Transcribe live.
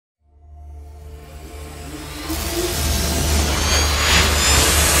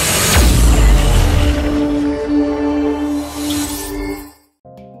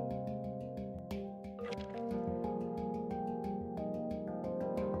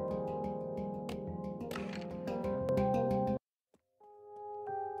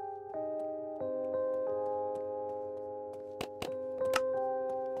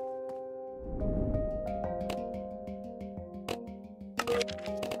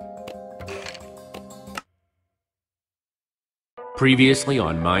Previously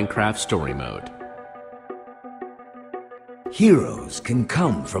on Minecraft Story Mode. Heroes can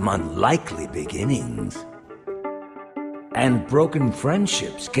come from unlikely beginnings. And broken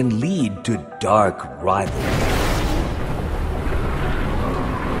friendships can lead to dark rivalries.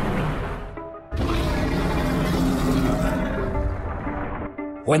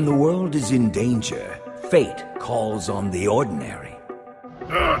 When the world is in danger, fate calls on the ordinary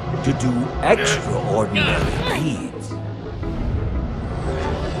to do extraordinary deeds.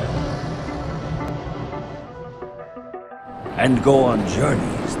 And go on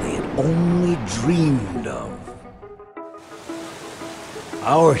journeys they had only dreamed of.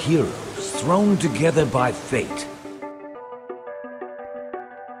 Our heroes, thrown together by fate,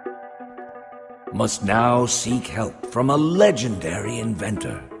 must now seek help from a legendary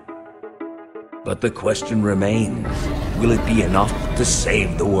inventor. But the question remains, will it be enough to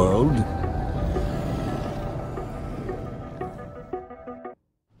save the world?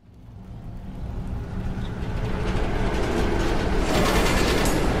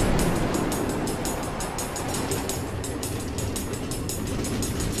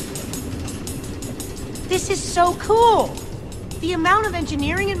 This is so cool! The amount of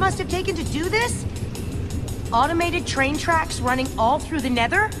engineering it must have taken to do this? Automated train tracks running all through the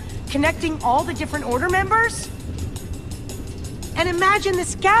Nether, connecting all the different Order members? And imagine the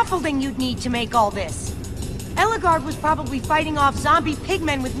scaffolding you'd need to make all this. Ellegaard was probably fighting off zombie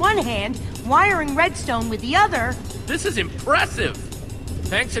pigmen with one hand, wiring redstone with the other. This is impressive!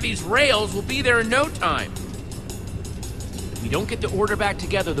 Thanks to these rails, we'll be there in no time. If we don't get the Order back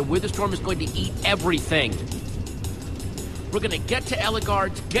together, the Witherstorm is going to eat everything. We're gonna get to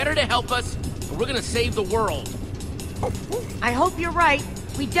Ellegaard, get her to help us, and we're gonna save the world. I hope you're right.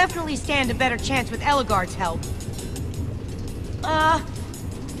 We definitely stand a better chance with Ellegaard's help.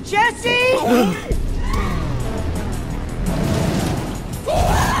 Jesse? Ow!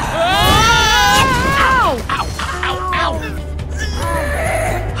 Ow! Ow! Ow!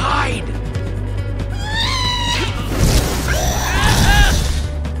 Hide!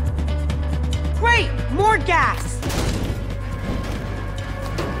 Great! More gas!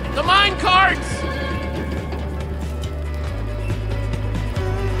 The mine carts!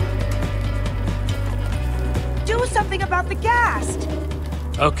 Do something about the gas!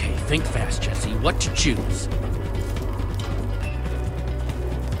 Okay, think fast, Jesse. What to choose?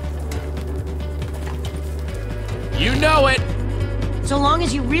 You know it! So long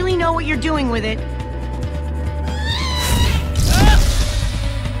as you really know what you're doing with it.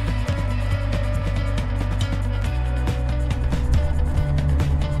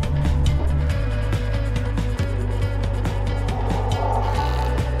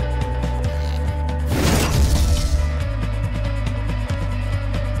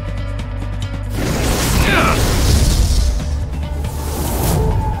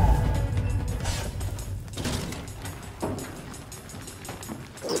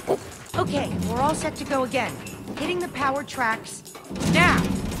 Okay, we're all set to go again. Hitting the power tracks now.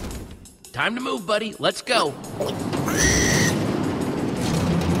 Time to move, buddy. Let's go.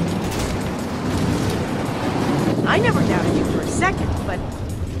 I never doubted you for a second, but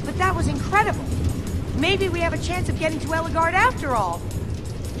that was incredible. Maybe we have a chance of getting to Ellegaard after all.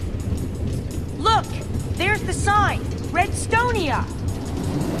 Look, there's the sign. Redstonia.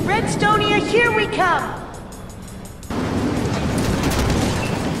 Redstonia, here we come.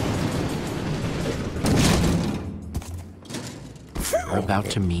 We're about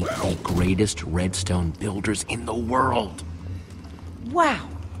to meet the greatest redstone builders in the world. Wow.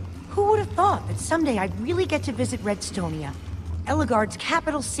 Who would have thought that someday I'd really get to visit Redstonia, Ellegaard's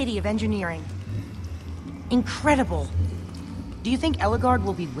capital city of engineering? Incredible. Do you think Ellegaard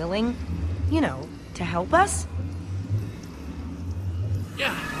will be willing, you know, to help us?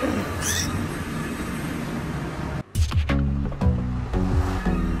 Yeah.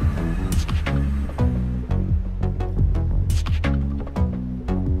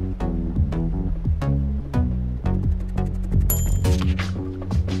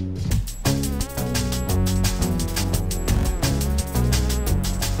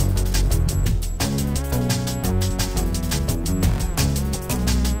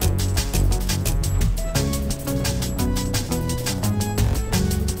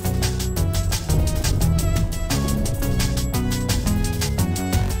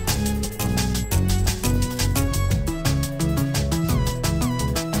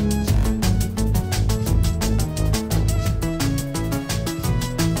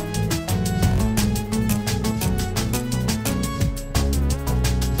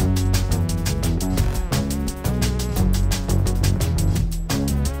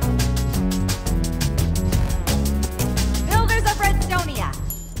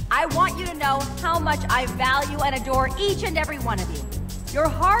 much I value and adore each and every one of you. Your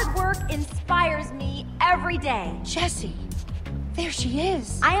hard work inspires me every day. Jessie, there she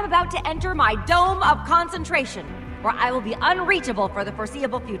is. I am about to enter my dome of concentration, where I will be unreachable for the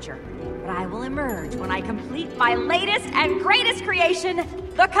foreseeable future. But I will emerge when I complete my latest and greatest creation,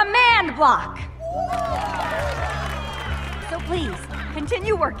 the command block. So please,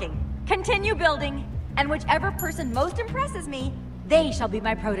 continue working, continue building, and whichever person most impresses me, they shall be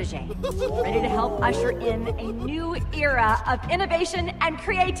my protege, ready to help usher in a new era of innovation and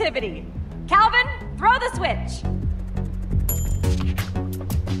creativity. Calvin, throw the switch.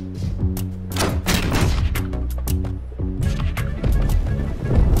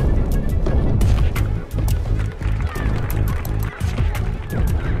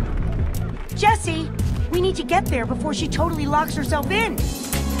 Jessie, we need to get there before she totally locks herself in.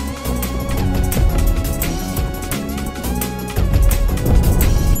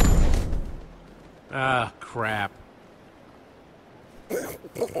 Ah, crap.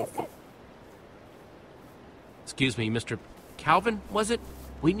 Excuse me, Mr. Calvin, was it?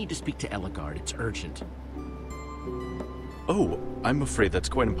 We need to speak to Eligard. It's urgent. Oh, I'm afraid that's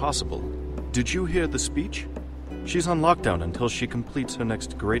quite impossible. Did you hear the speech? She's on lockdown until she completes her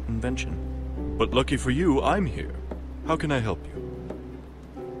next great invention. But lucky for you, I'm here. How can I help you?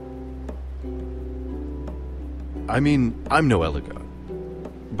 I mean, I'm no Eligard,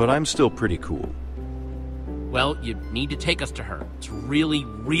 but I'm still pretty cool. Well, you need to take us to her. It's really,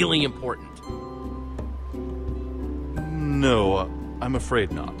 really important. No, I'm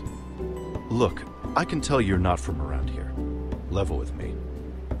afraid not. Look, I can tell you're not from around here. Level with me.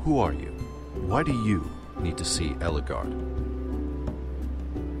 Who are you? Why do you need to see Eligard?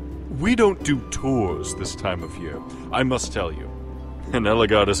 We don't do tours this time of year, I must tell you. And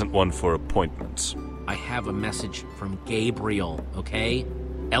Eligard isn't one for appointments. I have a message from Gabriel, okay?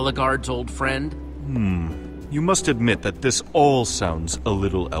 Eligard's old friend. You must admit that this all sounds a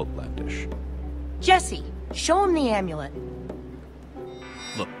little outlandish. Jessie, show him the amulet.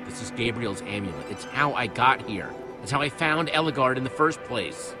 Look, this is Gabriel's amulet. It's how I got here. It's how I found Eligard in the first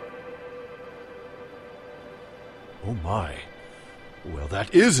place. Oh my. Well,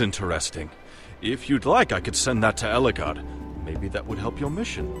 that is interesting. If you'd like, I could send that to Eligard. Maybe that would help your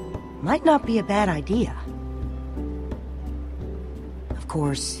mission. Might not be a bad idea. Of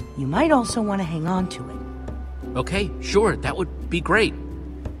course, you might also want to hang on to it. Okay, sure, that would be great.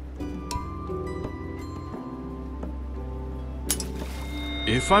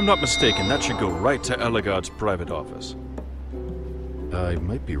 If I'm not mistaken, that should go right to Eligard's private office. I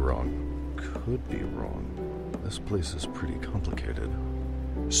might be wrong. Could be wrong. This place is pretty complicated.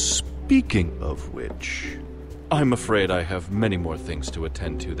 Speaking of which, I'm afraid I have many more things to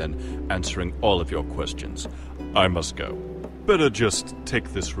attend to than answering all of your questions. I must go. Better just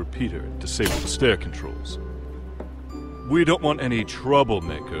take this repeater and disable the stair controls. We don't want any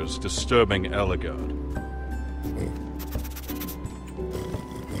troublemakers disturbing Eligard.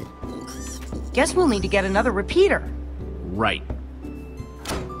 Guess we'll need to get another repeater. Right.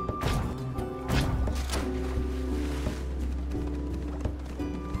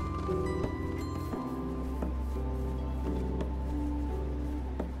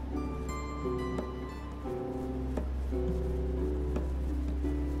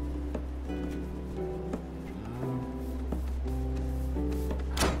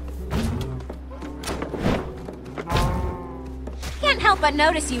 But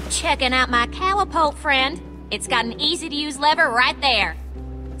notice you checking out my catapult, friend. It's got an easy-to-use lever right there.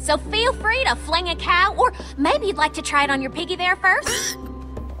 So feel free to fling a cow, or maybe you'd like to try it on your piggy there first.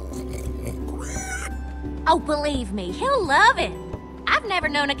 Oh, believe me, he'll love it. I've never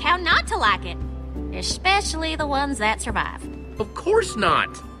known a cow not to like it, especially the ones that survive. Of course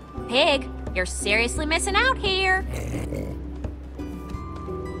not. Pig, you're seriously missing out here.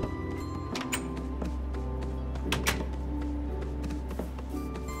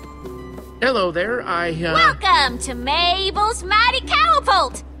 Hello there, Welcome to Mabel's Mighty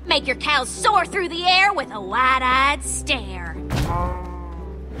Catapult! Make your cows soar through the air with a wide-eyed stare.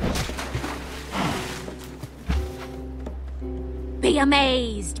 Be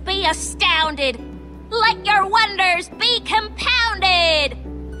amazed, be astounded. Let your wonders be compounded.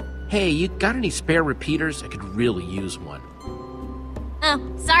 Hey, you got any spare repeaters? I could really use one.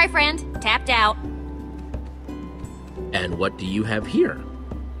 Oh, sorry, friend. Tapped out. And what do you have here?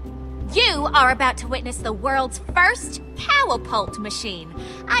 You are about to witness the world's first catapult machine.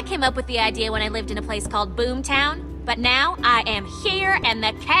 I came up with the idea when I lived in a place called Boomtown, but now I am here and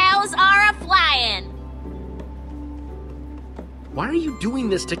the cows are a-flying. Why are you doing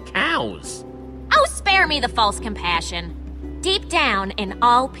this to cows? Oh, spare me the false compassion. Deep down in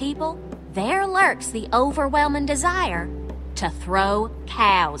all people, there lurks the overwhelming desire to throw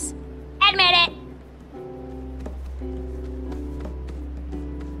cows. Admit it!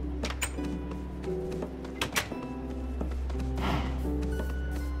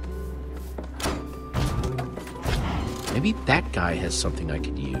 Maybe that guy has something I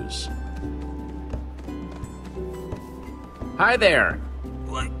could use. Hi there!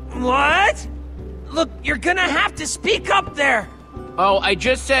 What? Look, you're gonna have to speak up there! Oh, I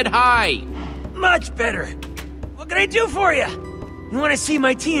just said hi! Much better. What can I do for you? You wanna see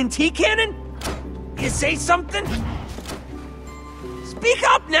my TNT cannon? You say something? Speak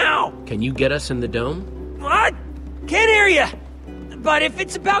up now! Can you get us in the dome? What? Can't hear you! But if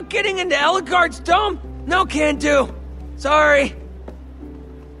it's about getting into Ellegard's dome, no can do. Sorry.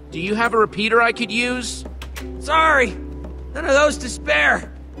 Do you have a repeater I could use? Sorry. None of those to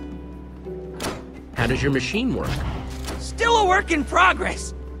spare. How does your machine work? Still a work in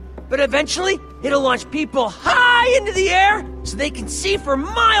progress. But eventually, it'll launch people high into the air so they can see for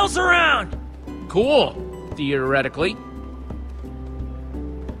miles around. Cool, theoretically.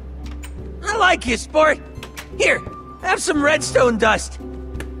 I like you, sport. Here, have some redstone dust.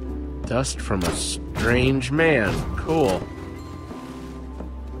 Dust from a strange man. Cool.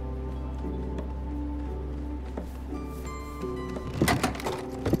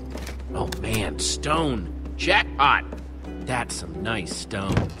 Oh man, stone. Jackpot. That's some nice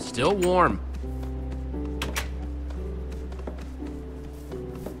stone. Still warm.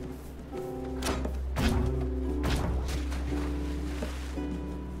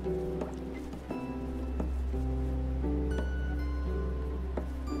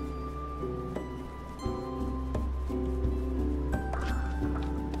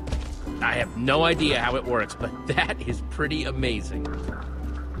 I have no idea how it works, but that is pretty amazing.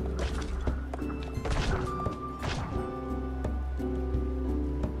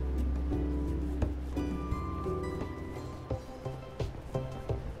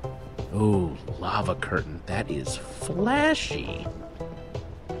 Ooh, lava curtain. That is flashy.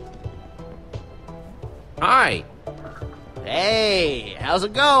 Hi. Hey, how's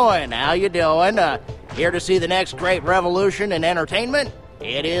it going? How you doing? Here to see the next great revolution in entertainment?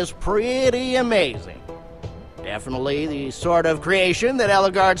 It is pretty amazing. Definitely the sort of creation that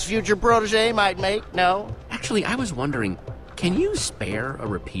Ellegard's future protege might make, no? Actually, I was wondering, can you spare a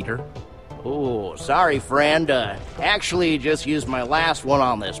repeater? Oh, sorry, friend. Actually, just used my last one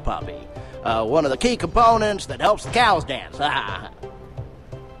on this puppy. One of the key components that helps the cows dance.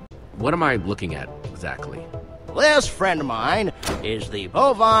 What am I looking at exactly? This friend of mine is the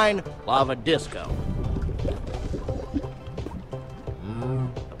bovine lava disco.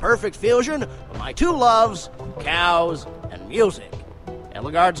 The perfect fusion of my two loves, cows and music.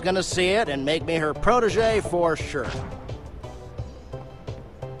 Ellegard's gonna see it and make me her protege for sure.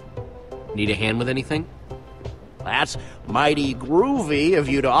 Need a hand with anything? That's mighty groovy of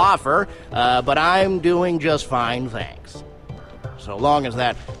you to offer, but I'm doing just fine, thanks. So long as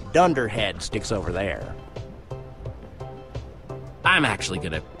that dunderhead sticks over there. I'm actually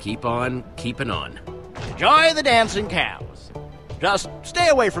gonna keep on keeping on. Enjoy the dancing cows. Just stay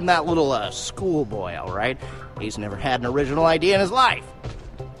away from that little schoolboy, all right? He's never had an original idea in his life.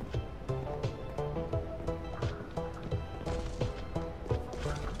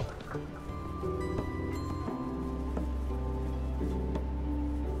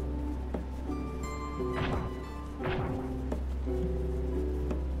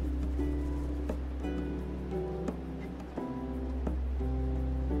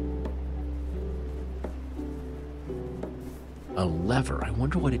 A lever. I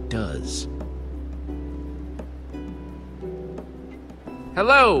wonder what it does.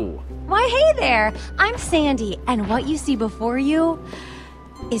 Hello! Why, hey there! I'm Sandy, and what you see before you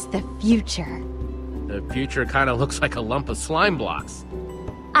is the future. The future kind of looks like a lump of slime blocks.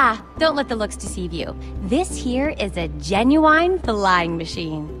 Ah, don't let the looks deceive you. This here is a genuine flying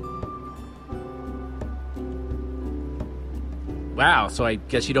machine. Wow, so I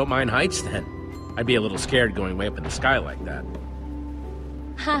guess you don't mind heights then? I'd be a little scared going way up in the sky like that.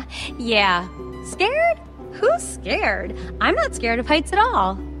 Huh, yeah. Scared? Who's scared? I'm not scared of heights at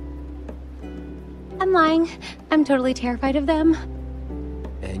all. I'm lying. I'm totally terrified of them.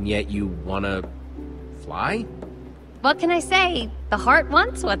 And yet you wanna fly? What can I say? The heart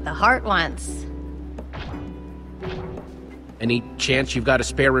wants what the heart wants. Any chance you've got a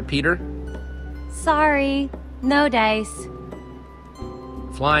spare repeater? Sorry, no dice.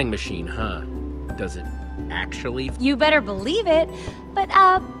 Flying machine, huh? Does it actually? You better believe it, but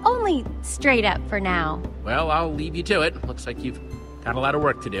only straight up for now. Well, I'll leave you to it. Looks like you've got a lot of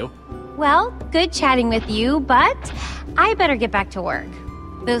work to do. Well, good chatting with you, but I better get back to work.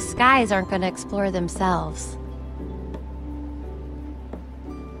 Those skies aren't gonna explore themselves.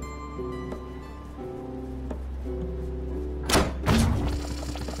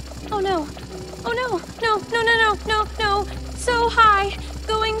 Oh no! Oh no! No, no, no, no, no, no! So high!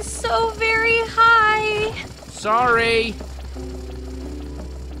 Going so very high! Sorry.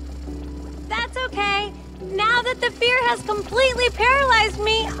 That's okay. Now that the fear has completely paralyzed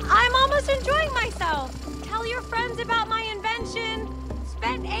me, I'm almost enjoying myself. Tell your friends about my invention.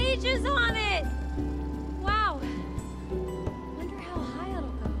 Spent ages on it. Wow. Wonder how high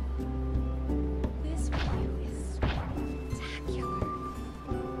it'll go. This view is spectacular.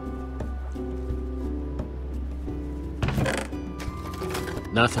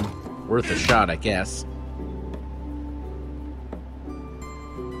 Nothing. Worth a shot, I guess.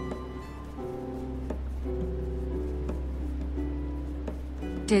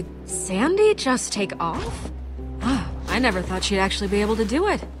 Did Sandy just take off? I never thought she'd actually be able to do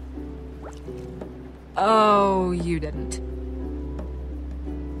it. Oh, you didn't.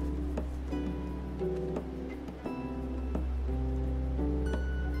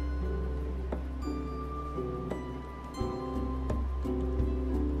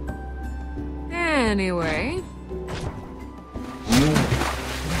 Anyway.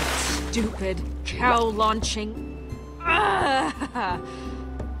 Stupid cow launching.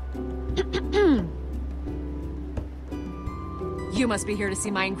 You must be here to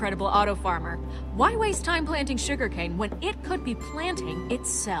see my incredible auto farmer. Why waste time planting sugarcane when it could be planting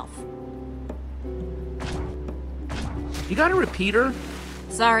itself? You got a repeater?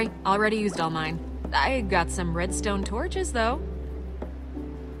 Sorry, already used all mine. I got some redstone torches, though.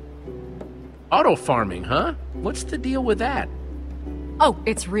 Auto farming, huh? What's the deal with that? Oh,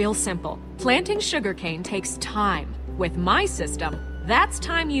 it's real simple. Planting sugarcane takes time. With my system, that's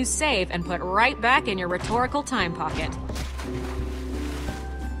time you save and put right back in your rhetorical time pocket.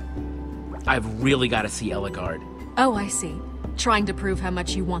 I've really got to see Eligard. Oh, I see. Trying to prove how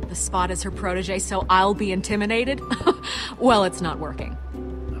much you want the Spot as her protege so I'll be intimidated? Well, it's not working.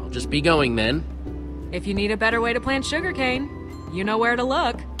 I'll just be going then. If you need a better way to plant sugarcane, you know where to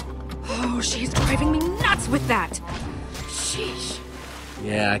look. Oh, she's driving me nuts with that! Sheesh.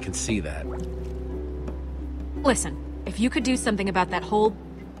 Yeah, I can see that. Listen, if you could do something about that whole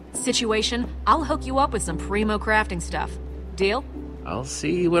situation, I'll hook you up with some primo crafting stuff. Deal? I'll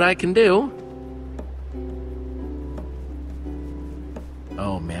see what I can do.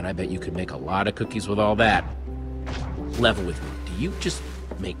 Oh man, I bet you could make a lot of cookies with all that. Level with me. Do you just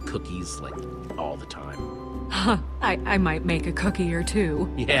make cookies, like, all the time? Huh, I might make a cookie or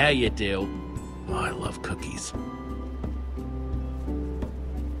two. Yeah, you do. Oh, I love cookies.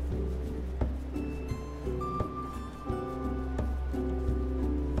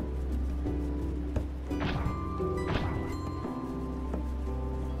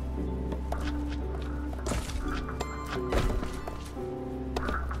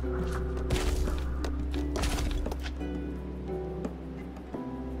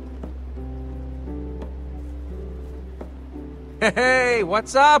 Hey,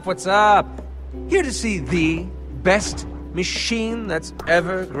 what's up, what's up? Here to see the best machine that's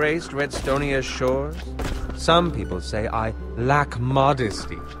ever graced Redstonia's shores? Some people say I lack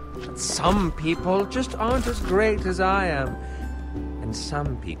modesty, but some people just aren't as great as I am. And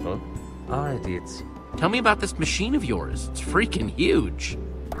some people are idiots. Tell me about this machine of yours. It's freaking huge.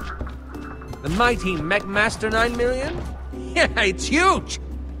 The mighty MechMaster 9 million? Yeah, it's huge!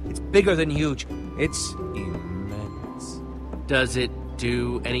 It's bigger than huge. It's immense. Does it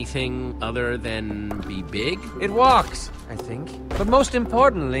do anything other than be big? It walks, I think. But most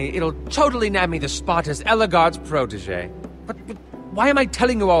importantly, it'll totally nab me the Spot as Eligard's protege. But why am I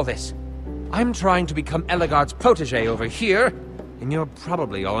telling you all this? I'm trying to become Eligard's protege over here, and you're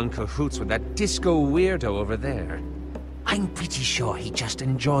probably all in cahoots with that disco weirdo over there. I'm pretty sure he just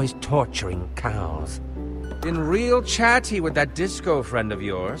enjoys torturing cows. Been real chatty with that disco friend of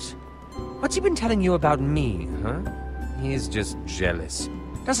yours. What's he been telling you about me, huh? He's just jealous.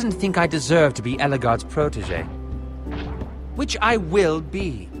 Doesn't think I deserve to be Eligard's protege. Which I will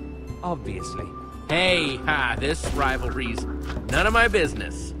be, obviously. Hey, this rivalry's none of my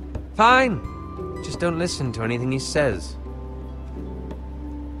business. Fine. Just don't listen to anything he says.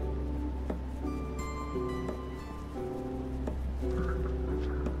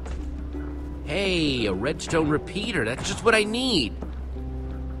 Hey, a redstone repeater. That's just what I need.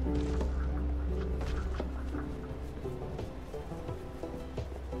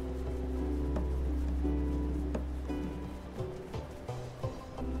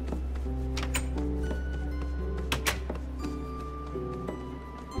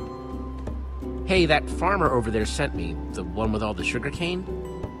 Hey, that farmer over there sent me, the one with all the sugarcane.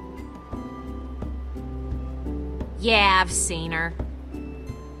 Yeah, I've seen her.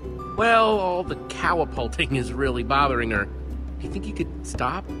 Well, all the catapulting is really bothering her. Do you think you could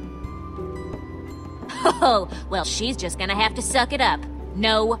stop? Oh, well, she's just gonna have to suck it up.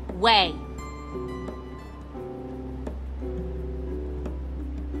 No way.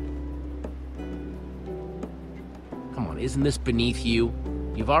 Come on, isn't this beneath you?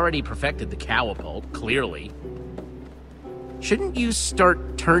 You've already perfected the catapult, clearly. Shouldn't you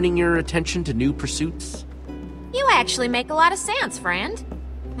start turning your attention to new pursuits? You actually make a lot of sense, friend.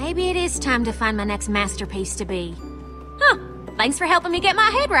 Maybe it is time to find my next masterpiece to be. Huh, thanks for helping me get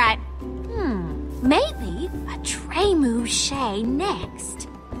my head right. Maybe a Trey next.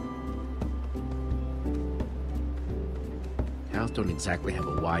 Cows don't exactly have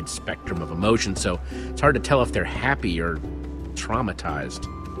a wide spectrum of emotion, so it's hard to tell if they're happy or traumatized.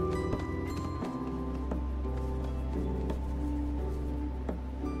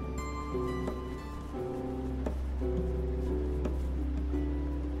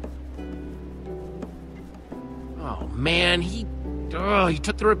 Oh man, he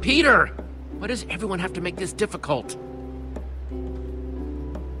took the repeater! Why does everyone have to make this difficult?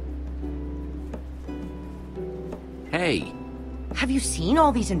 Hey. Have you seen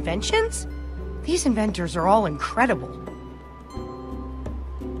all these inventions? These inventors are all incredible.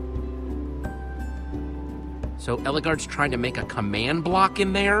 So Eligard's trying to make a command block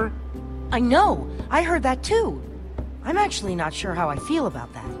in there? I know. I heard that too. I'm actually not sure how I feel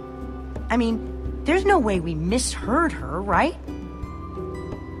about that. I mean, there's no way we misheard her, right?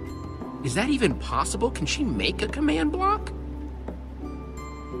 Is that even possible? Can she make a command block?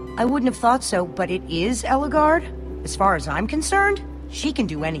 I wouldn't have thought so, but it is Eligard. As far as I'm concerned, she can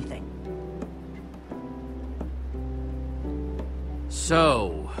do anything.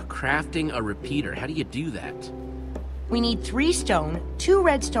 So, crafting a repeater, how do you do that? We need 3 stone, 2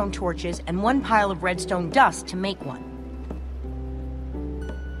 redstone torches, and 1 pile of redstone dust to make one.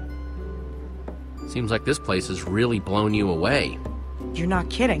 Seems like this place has really blown you away. You're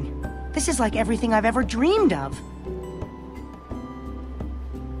not kidding. This is like everything I've ever dreamed of.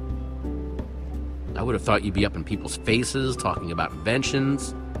 I would have thought you'd be up in people's faces, talking about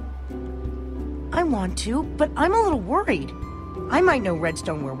inventions. I want to, but I'm a little worried. I might know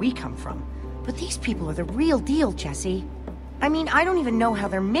redstone where we come from, but these people are the real deal, Jesse. I mean, I don't even know how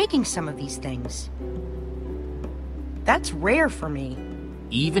they're making some of these things. That's rare for me.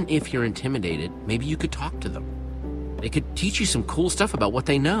 Even if you're intimidated, maybe you could talk to them. They could teach you some cool stuff about what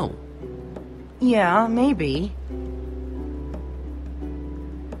they know. Yeah, maybe.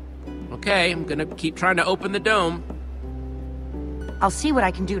 Okay, I'm gonna keep trying to open the dome. I'll see what I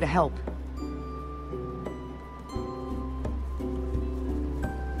can do to help.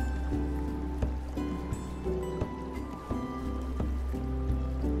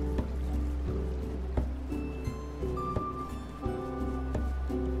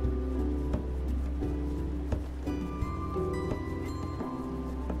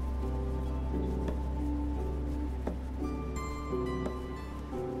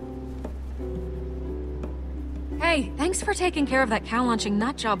 Hey, thanks for taking care of that cow-launching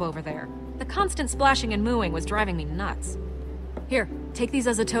nut job over there. The constant splashing and mooing was driving me nuts. Here, take these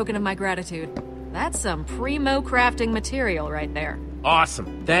as a token of my gratitude. That's some primo crafting material right there.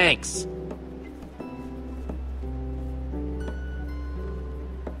 Awesome, thanks.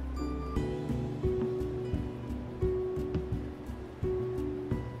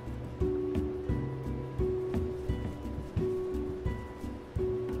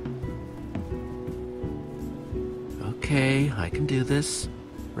 Okay, I can do this.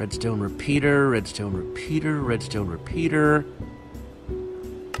 Redstone repeater, redstone repeater, redstone repeater.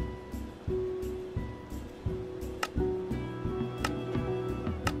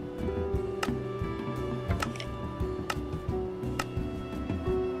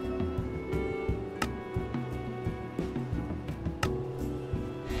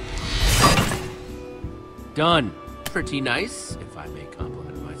 Done. Pretty nice, if I may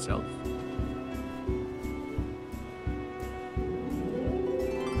compliment myself.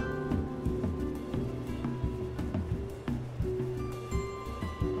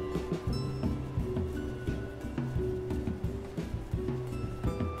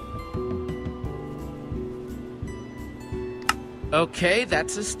 Okay,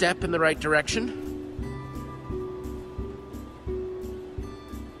 that's a step in the right direction.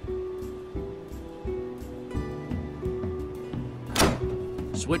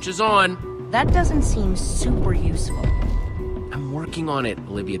 Switch is on. That doesn't seem super useful. I'm working on it,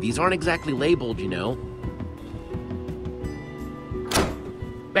 Olivia. These aren't exactly labeled, you know.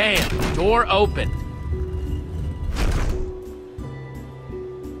 Bam! Door open.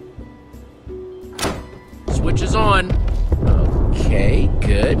 Switch is Camera's on. Okay,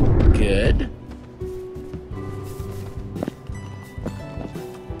 good, good.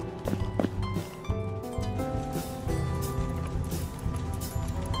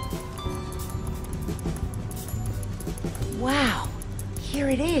 Wow, here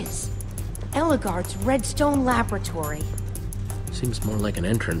it is. Eligard's Redstone Laboratory. Seems more like an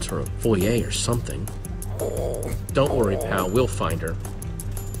entrance or a foyer or something. Don't worry, pal, we'll find her.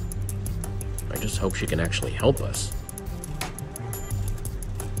 I just hope she can actually help us.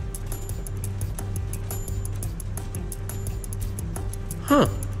 Huh.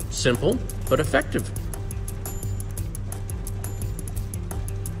 Simple, but effective.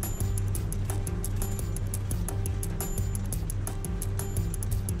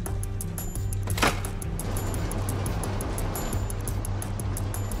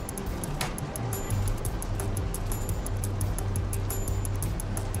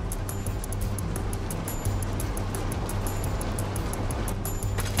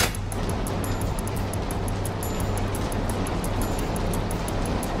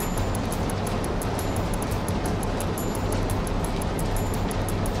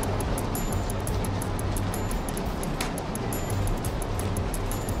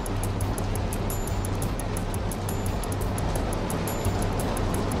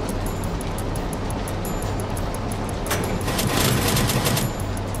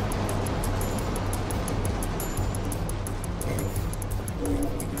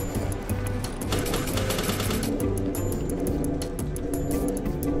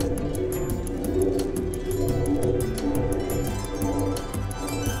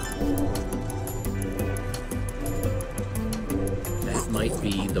 Might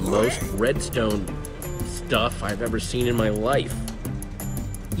be the most redstone stuff I've ever seen in my life.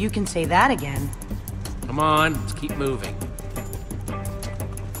 You can say that again. Come on, let's keep moving.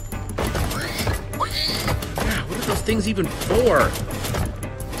 Yeah, what are those things even for?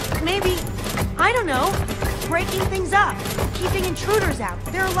 Maybe, I don't know, breaking things up, keeping intruders out.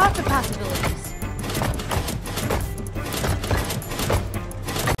 There are lots of possibilities.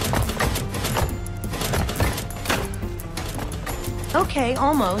 Okay,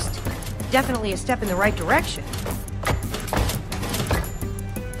 almost. Definitely a step in the right direction.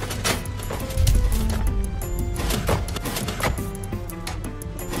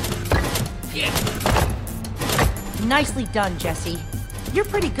 Yeah. Nicely done, Jesse. You're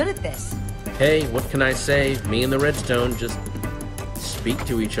pretty good at this. Hey, what can I say? Me and the redstone just speak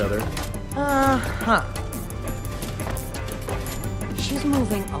to each other. Uh-huh. She's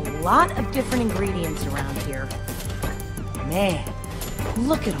moving a lot of different ingredients around here. Man.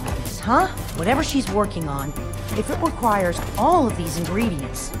 Look at all this, huh? Whatever she's working on, if it requires all of these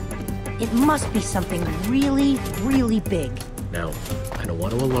ingredients, it must be something really, really big. Now, I don't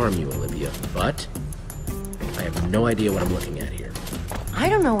want to alarm you, Olivia, but I have no idea what I'm looking at here. I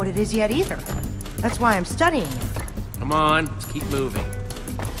don't know what it is yet either. That's why I'm studying it. Come on, let's keep moving.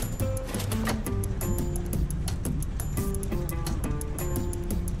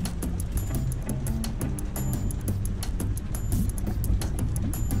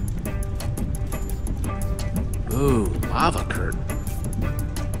 Ooh, lava curtain.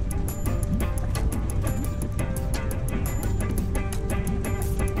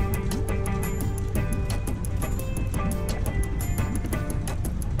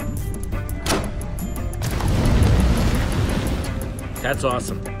 That's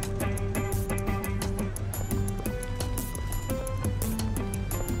awesome.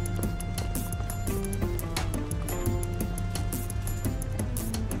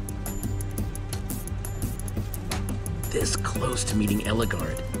 This close to meeting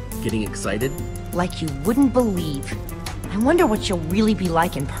Eligard. Getting excited? Like you wouldn't believe. I wonder what she'll really be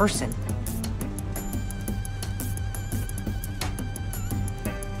like in person.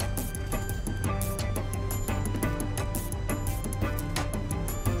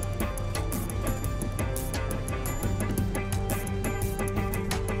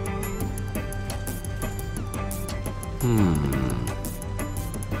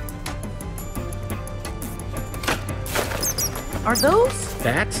 Are those?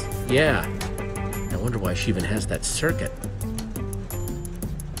 Bats? Yeah. I wonder why she even has that circuit.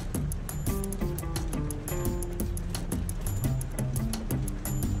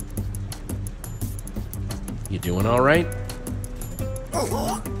 You doing all right?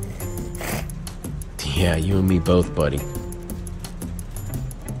 Yeah, you and me both, buddy.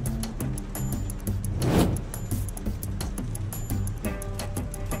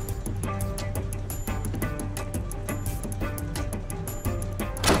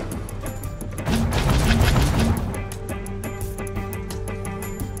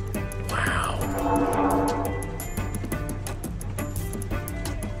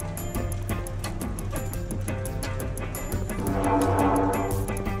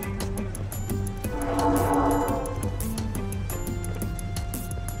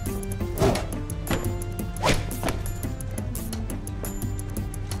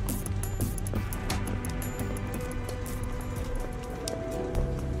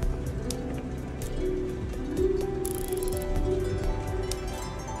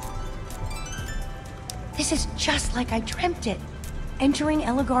 This is just like I dreamt it. Entering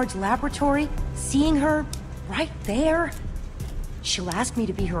Eligard's laboratory, seeing her right there. She'll ask me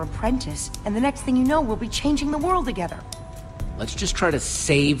to be her apprentice, and the next thing you know, we'll be changing the world together. Let's just try to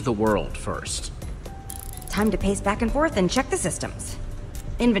save the world first. Time to pace back and forth and check the systems.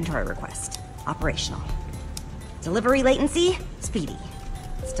 Inventory request. Operational. Delivery latency. Speedy.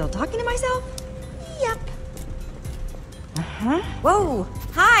 Still talking to myself? Yep. Uh-huh. Whoa!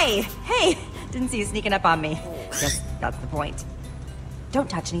 Hi! Hey! Didn't see you sneaking up on me. Guess that's the point. Don't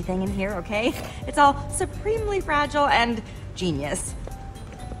touch anything in here, okay? It's all supremely fragile and genius.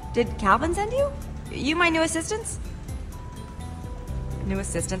 Did Calvin send you? You my new assistants? New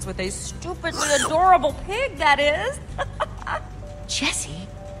assistants with a stupidly adorable pig, that is. Jessie,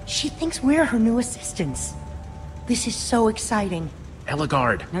 she thinks we're her new assistants. This is so exciting.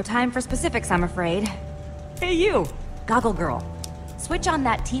 Eligard. No time for specifics, I'm afraid. Hey, you! Goggle Girl. Switch on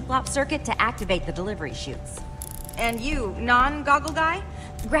that T-flop circuit to activate the delivery chutes. And you, non-goggle guy,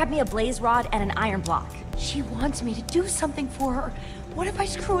 grab me a blaze rod and an iron block. She wants me to do something for her. What if I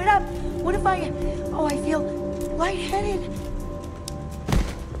screw it up? What if I... Oh, I feel lightheaded.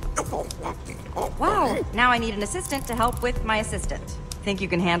 Wow, now I need an assistant to help with my assistant. Think you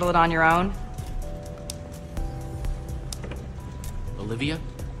can handle it on your own? Olivia?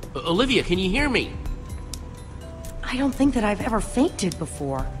 Olivia, can you hear me? I don't think that I've ever fainted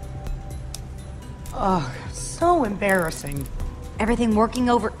before. Oh, so embarrassing. Everything working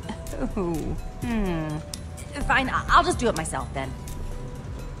over... Ooh. Fine, I'll just do it myself then.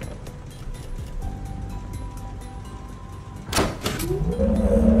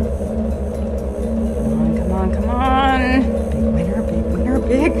 Come on, come on. Big winner,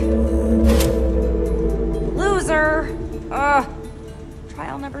 big. Loser! Ugh.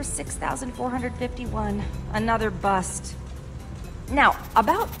 Trial number 6,451. Another bust. Now,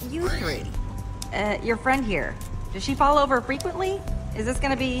 about you three. Your friend here. Does she fall over frequently? Is this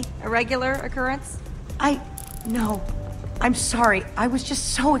gonna be a regular occurrence? No. I'm sorry. I was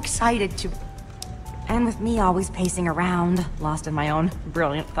just so excited to... And with me always pacing around, lost in my own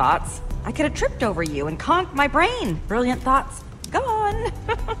brilliant thoughts, I could have tripped over you and conked my brain. Brilliant thoughts gone.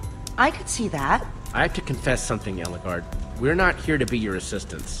 I could see that. I have to confess something, Eligard. We're not here to be your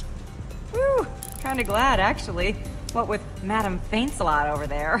assistants. Whew, kinda glad, actually. What with Madame Faints-a-Lot over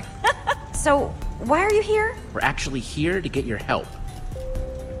there. So, why are you here? We're actually here to get your help.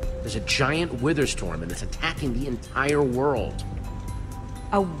 There's a giant wither storm and it's attacking the entire world.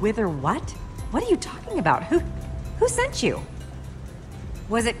 A wither what? What are you talking about? Who sent you?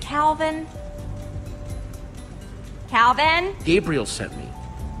 Was it Calvin? Calvin? Gabriel sent me.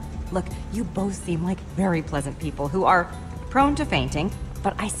 Look, you both seem like very pleasant people who are prone to fainting,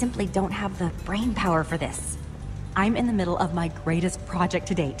 but I simply don't have the brain power for this. I'm in the middle of my greatest project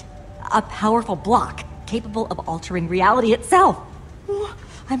to date. A powerful block capable of altering reality itself.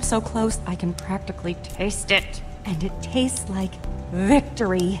 I'm so close I can practically taste it. And it tastes like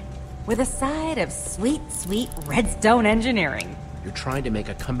victory. With a side of sweet, sweet redstone engineering. You're trying to make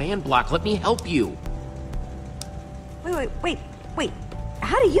a command block. Let me help you. Wait.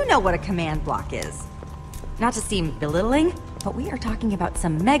 How do you know what a command block is? Not to seem belittling, but we are talking about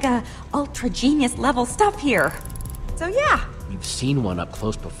some mega, ultra genius level stuff here. So yeah. We've seen one up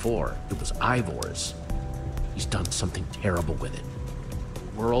close before. It was Ivor's. He's done something terrible with it.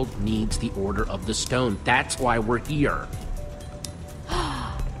 The world needs the Order of the Stone. That's why we're here.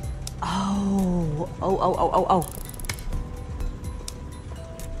 Oh.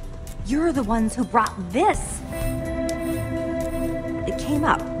 You're the ones who brought this. It came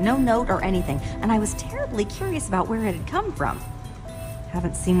up, no note or anything, and I was terribly curious about where it had come from.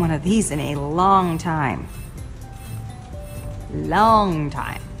 Haven't seen one of these in a long time.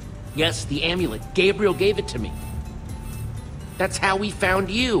 Yes, the amulet. Gabriel gave it to me. That's how we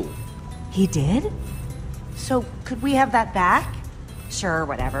found you. He did? So, could we have that back? Sure,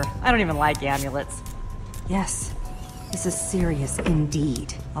 whatever. I don't even like amulets. Yes, this is serious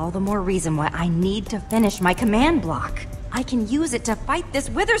indeed. All the more reason why I need to finish my command block. I can use it to fight this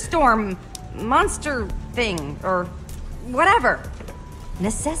Witherstorm monster thing, or whatever.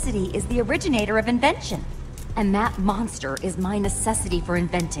 Necessity is the originator of invention. And that monster is my necessity for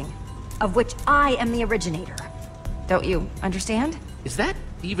inventing, of which I am the originator. Don't you understand? Is that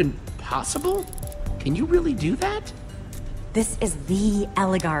even possible? Can you really do that? This is the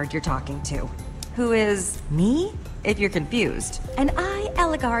Eligard you're talking to. Who is me, if you're confused. And I,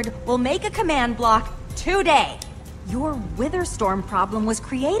 Eligard, will make a command block today. Your Witherstorm problem was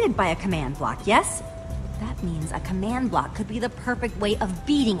created by a command block, yes? That means a command block could be the perfect way of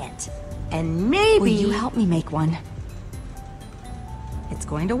beating it. And maybe... Will you help me make one? It's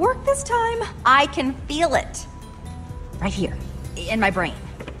going to work this time. I can feel it. Right here, in my brain.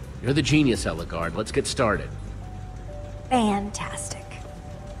 You're the genius, Eligard. Let's get started. Fantastic.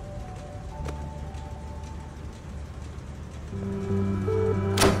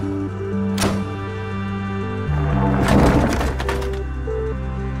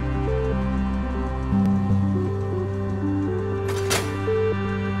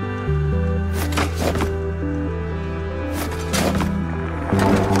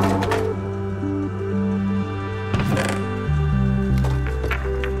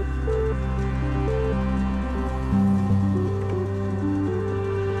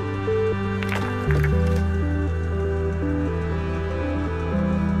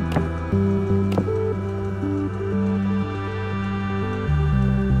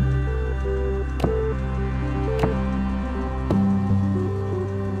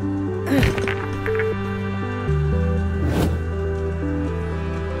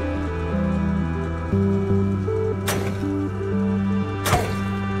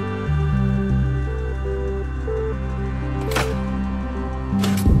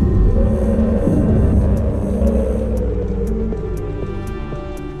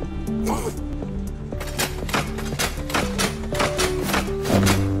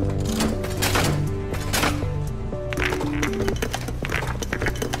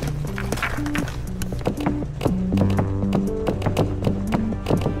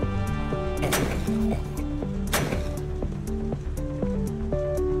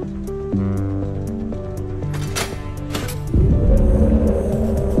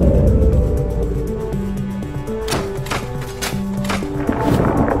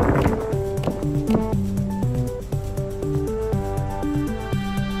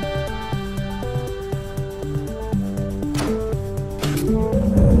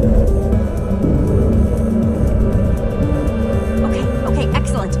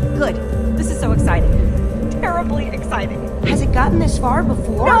 This far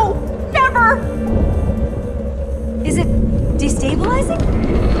before? No! Never! Is it destabilizing?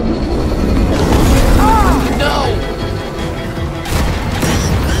 Oh! No!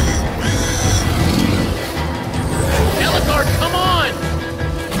 Eligard, come on!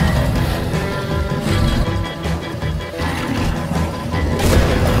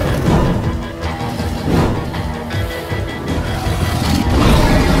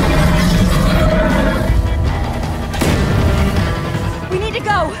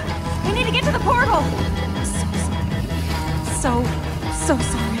 So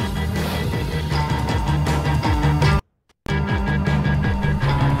sorry.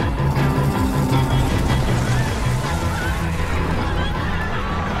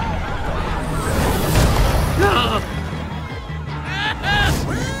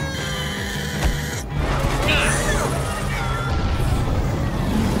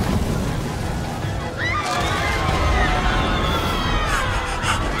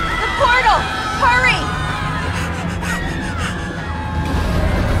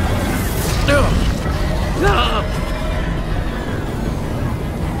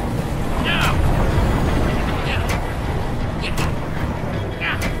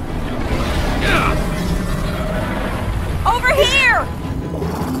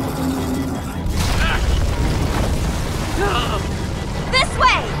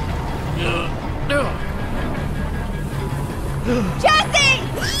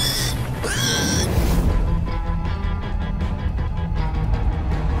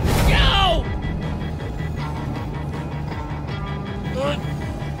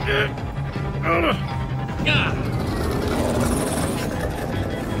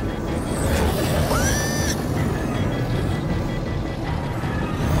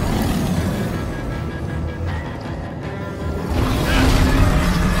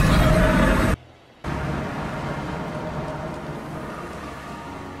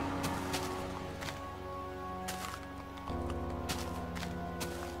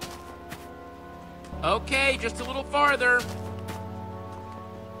 Okay, just a little farther.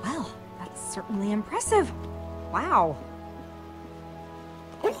 Well, that's certainly impressive. Wow.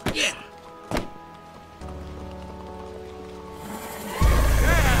 Yeah.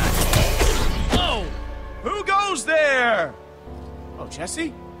 Whoa! Who goes there? Oh,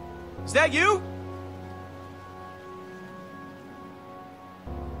 Jesse? Is that you?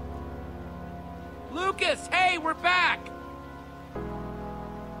 Lucas, hey, we're back!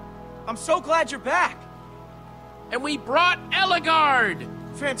 I'm so glad you're back! And we brought Eligard!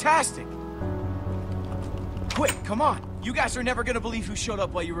 Fantastic! Quick, come on! You guys are never gonna believe who showed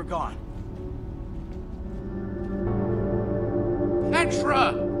up while you were gone.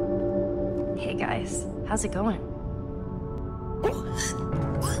 Petra! Hey guys, how's it going?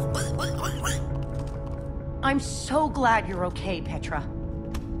 I'm so glad you're okay, Petra.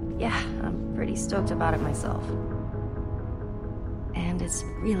 Yeah, I'm pretty stoked about it myself. And it's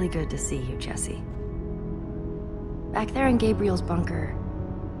really good to see you, Jesse. Back there in Gabriel's bunker,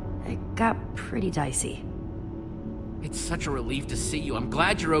 it got pretty dicey. It's such a relief to see you. I'm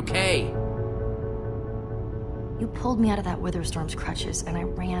glad you're okay. You pulled me out of that Witherstorm's crutches, and I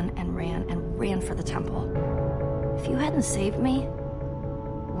ran and ran and ran for the temple. If you hadn't saved me,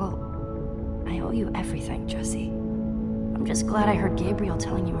 well, I owe you everything, Jesse. I'm just glad I heard Gabriel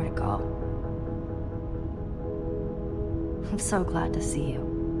telling you where to go. I'm so glad to see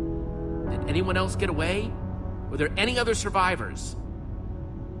you. Did anyone else get away? Were there any other survivors?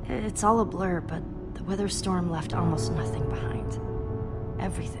 It's all a blur, but the Witherstorm left almost nothing behind.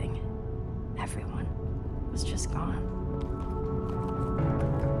 Everything, everyone, was just gone.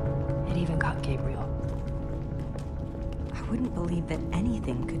 It even got Gabriel. I wouldn't believe that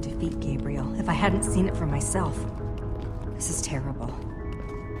anything could defeat Gabriel if I hadn't seen it for myself. This is terrible.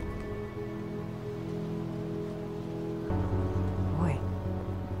 Boy,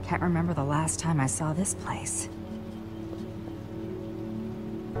 can't remember the last time I saw this place.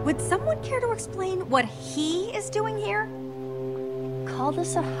 Would someone care to explain what he is doing here? Call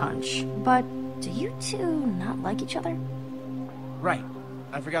this a hunch, but do you two not like each other? Right.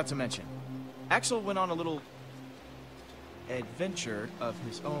 I forgot to mention. Axel went on a little adventure of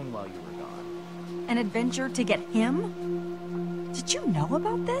his own while you were gone. An adventure to get him? Did you know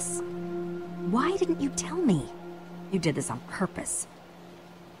about this? Why didn't you tell me? You did this on purpose.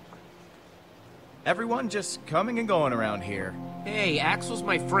 Everyone just coming and going around here. Hey, Axel's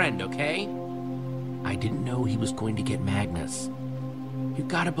my friend, okay? I didn't know he was going to get Magnus. You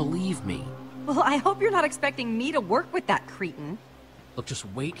gotta believe me. Well, I hope you're not expecting me to work with that cretin. Look, just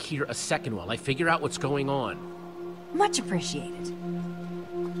wait here a second while I figure out what's going on. Much appreciated.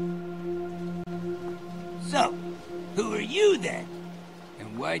 So, who are you then?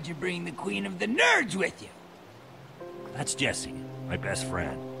 And why'd you bring the Queen of the Nerds with you? That's Jesse, my best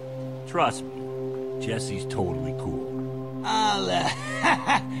friend. Trust me, Jesse's totally cool. I'll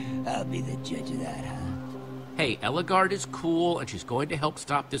be the judge of that, huh? Hey, Eligard is cool, and she's going to help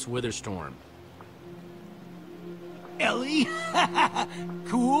stop this Witherstorm. Ellie?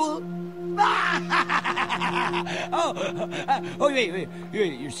 Cool? Wait,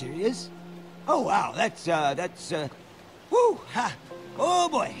 you're serious? Oh, wow, that's, whew, ha, oh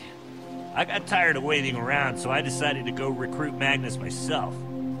boy. I got tired of waiting around, so I decided to go recruit Magnus myself.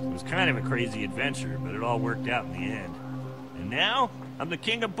 It was kind of a crazy adventure, but it all worked out in the end. And now, I'm the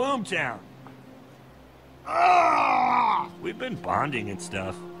king of Boomtown. We've been bonding and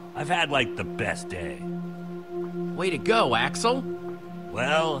stuff. I've had, like, the best day. Way to go, Axel.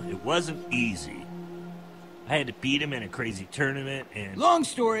 Well, it wasn't easy. I had to beat him in a crazy tournament, and... Long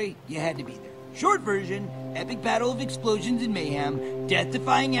story, you had to be there. Short version, epic battle of explosions and mayhem,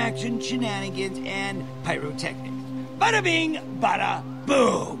 death-defying action, shenanigans, and pyrotechnics. Bada bing, bada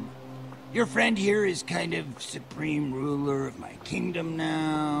boom! Your friend here is kind of supreme ruler of my kingdom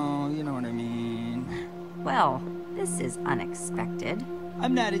now, you know what I mean? Well, this is unexpected.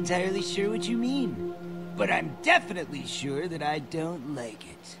 I'm not entirely sure what you mean, but I'm definitely sure that I don't like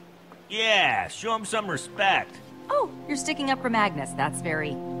it. Yeah, show him some respect. Oh, you're sticking up for Magnus. That's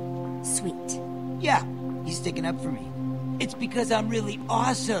very sweet. Yeah, he's sticking up for me. It's because I'm really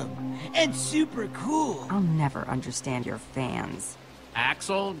awesome and super cool. I'll never understand your fans.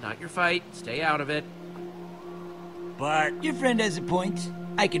 Axel, not your fight. Stay out of it. But your friend has a point.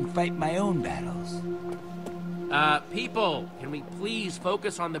 I can fight my own battles. People, can we please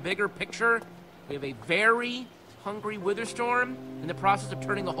focus on the bigger picture? We have a very hungry Witherstorm in the process of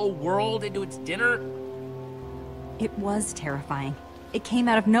turning the whole world into its dinner. It was terrifying. It came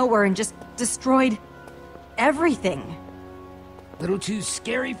out of nowhere and just destroyed everything. Little too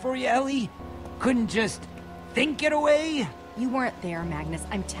scary for you, Ellie? Couldn't just think it away? You weren't there, Magnus.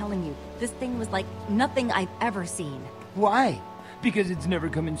 I'm telling you, this thing was like nothing I've ever seen. Why? Because it's never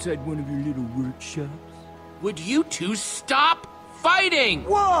come inside one of your little workshops? Would you two stop fighting?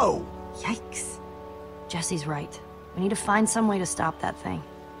 Whoa! Yikes. Jesse's right. We need to find some way to stop that thing.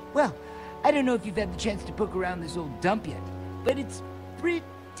 Well, I don't know if you've had the chance to poke around this old dump yet, but it's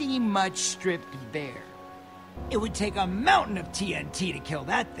pretty much stripped bare. It would take a mountain of TNT to kill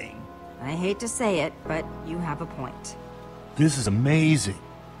that thing. I hate to say it, but you have a point. This is amazing.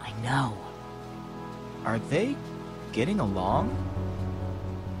 I know. Are they getting along?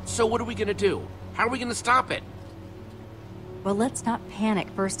 So what are we gonna do? How are we gonna stop it? Well, let's not panic,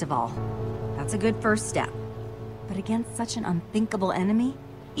 first of all. That's a good first step. But against such an unthinkable enemy,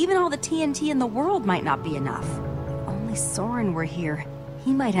 even all the TNT in the world might not be enough. If only only Soren were here,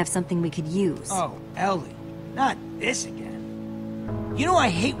 he might have something we could use. Oh, Ellie, not this again. You know I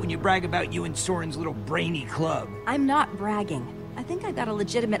hate when you brag about you and Soren's little brainy club. I'm not bragging. I think I got a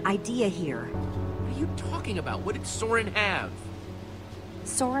legitimate idea here. What are you talking about? What did Soren have?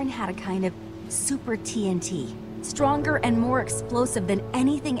 Soren had a kind of super TNT. Stronger and more explosive than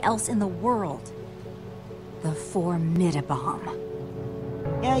anything else in the world. The Formidabomb.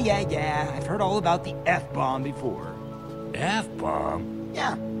 Yeah. I've heard all about the F-bomb before. F-bomb?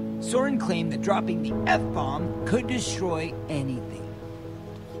 Yeah. Soren claimed that dropping the F-bomb could destroy anything.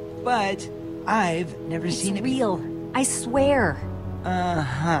 But I've never seen it. It's real. I swear.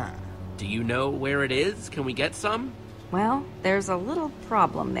 Uh-huh. Do you know where it is? Can we get some? Well, there's a little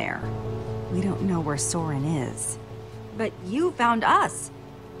problem there. We don't know where Soren is. But you found us.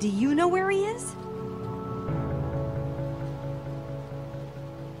 Do you know where he is?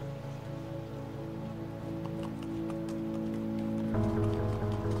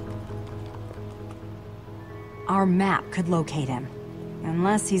 Our map could locate him.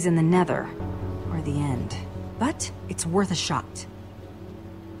 Unless he's in the Nether. Or the End. But it's worth a shot.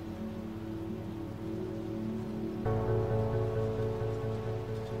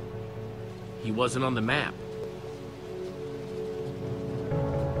 He wasn't on the map.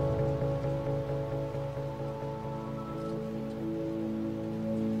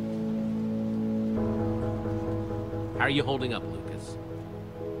 How are you holding up, Lucas?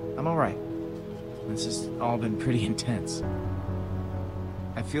 I'm alright. This has all been pretty intense.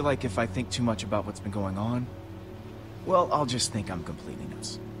 I feel like if I think too much about what's been going on, well, I'll just think I'm completely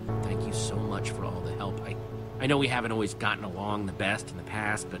nuts. Thank you so much for all the help. I know we haven't always gotten along the best in the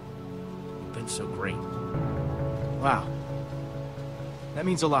past, but you've been so great. Wow. That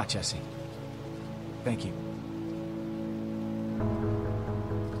means a lot, Jesse. Thank you.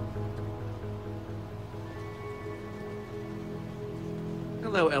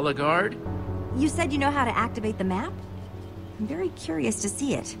 Hello, Ellegard. You said you know how to activate the map? I'm very curious to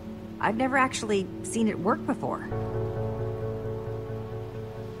see it. I've never actually seen it work before.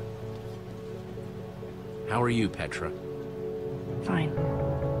 How are you, Petra? Fine.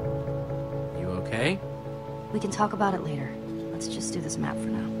 You okay? We can talk about it later. Let's just do this map for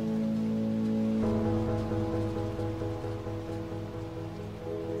now.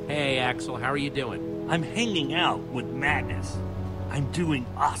 Hey, Axel, how are you doing? I'm hanging out with Magnus. I'm doing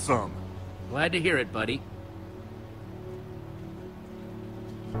awesome. Glad to hear it, buddy.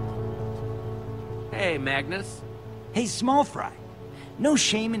 Hey, Magnus. Hey, Small Fry. No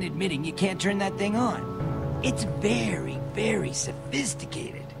shame in admitting you can't turn that thing on. It's very, very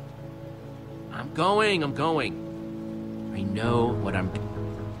sophisticated. I'm going. I know what I'm doing.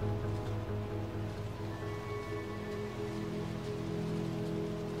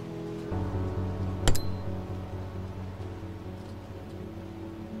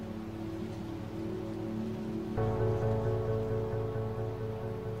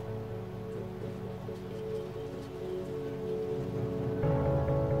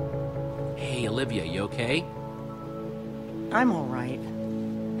 Hey, Olivia, you okay? I'm all right.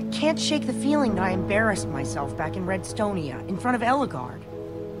 I can't shake the feeling that I embarrassed myself back in Redstonia in front of Ellegard.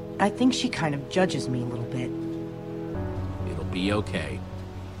 I think she kind of judges me a little bit. It'll be okay.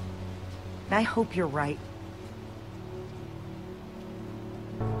 And I hope you're right.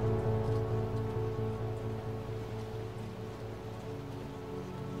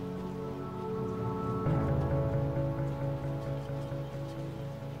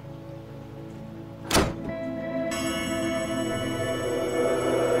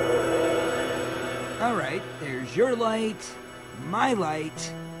 All right, there's your light, my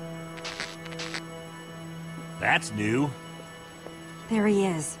light. That's new. There he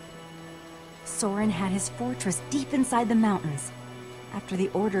is. Soren had his fortress deep inside the mountains. After the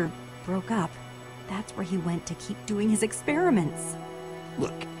Order broke up, that's where he went to keep doing his experiments.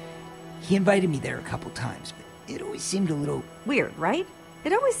 Look, he invited me there a couple times, but it always seemed a little... Weird, right?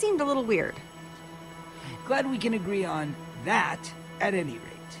 It always seemed a little weird. Glad we can agree on that at any rate.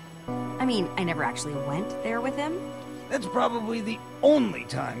 I mean, I never actually went there with him. That's probably the only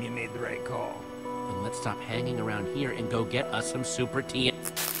time you made the right call. Then let's stop hanging around here and go get us some super tea.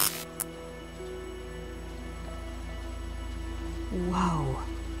 Whoa.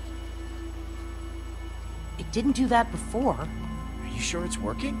 It didn't do that before. Are you sure it's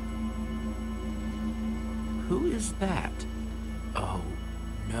working? Who is that? Oh,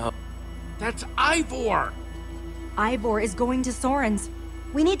 no. That's Ivor! Ivor is going to Soren's.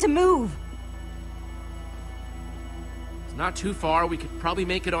 We need to move. It's not too far. We could probably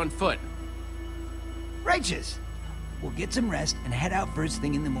make it on foot. Righteous. We'll get some rest and head out first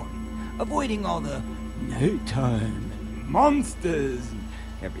thing in the morning, avoiding all the nighttime monsters and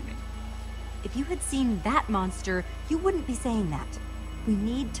everything. If you had seen that monster, you wouldn't be saying that. We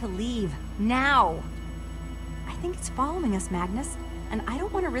need to leave, now. I think it's following us, Magnus, and I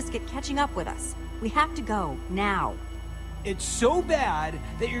don't want to risk it catching up with us. We have to go, now. It's so bad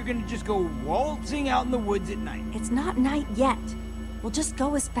that you're gonna just go waltzing out in the woods at night. It's not night yet. We'll just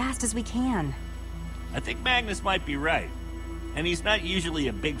go as fast as we can. I think Magnus might be right. And he's not usually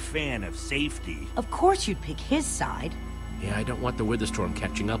a big fan of safety. Of course you'd pick his side. Yeah, I don't want the Witherstorm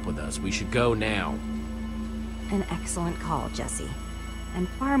catching up with us. We should go now. An excellent call, Jesse. And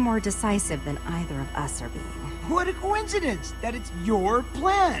far more decisive than either of us are being. What a coincidence that it's your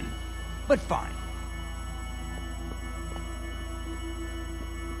plan. But fine.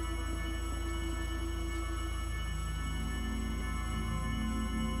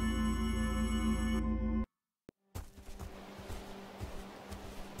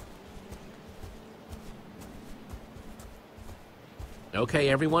 Okay,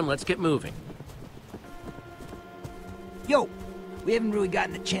 everyone, let's get moving. Yo, we haven't really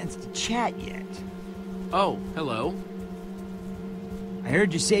gotten a chance to chat yet. Oh, hello. I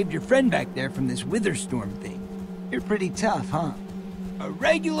heard you saved your friend back there from this Witherstorm thing. You're pretty tough, huh? A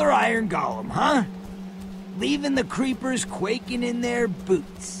regular iron golem, huh? Leaving the creepers quaking in their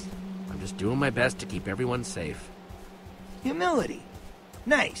boots. I'm just doing my best to keep everyone safe. Humility.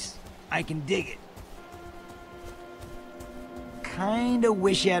 Nice. I can dig it. Kinda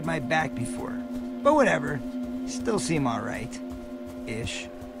wish you had my back before. But whatever. Still seem alright. Ish.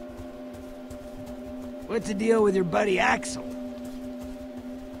 What's the deal with your buddy Axel?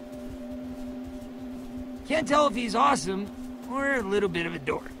 Can't tell if he's awesome or a little bit of a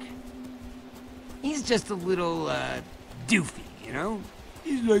dork. He's just a little, doofy, you know?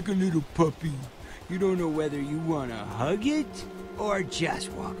 He's like a little puppy. You don't know whether you want to hug it or just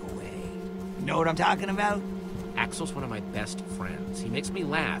walk away. Know what I'm talking about? Axel's one of my best friends. He makes me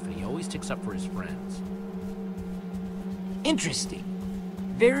laugh, and he always sticks up for his friends. Interesting.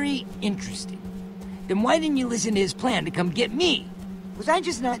 Very interesting. Then why didn't you listen to his plan to come get me? Was I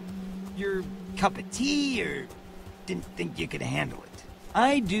just not your cup of tea, or didn't think you could handle it?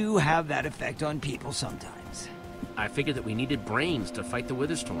 I do have that effect on people sometimes. I figured that we needed brains to fight the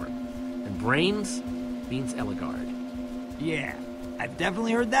Witherstorm. And brains means Eligard. Yeah, I've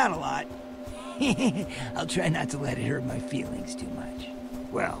definitely heard that a lot. I'll try not to let it hurt my feelings too much.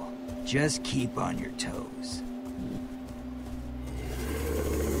 Well, just keep on your toes.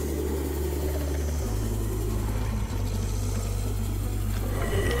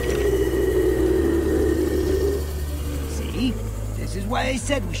 See? This is why I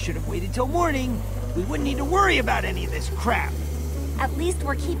said we should have waited till morning. We wouldn't need to worry about any of this crap. At least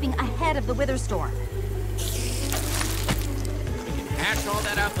we're keeping ahead of the Witherstorm. Hash all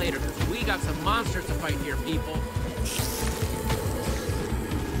that out later, because we got some monsters to fight here, people.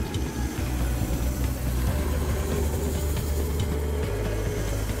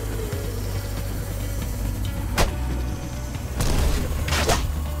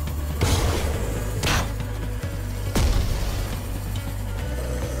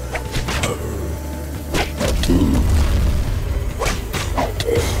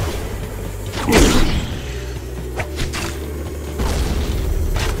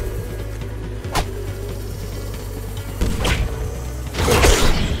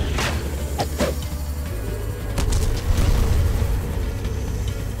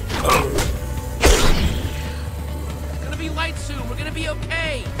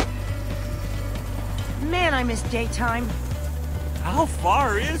 Daytime. How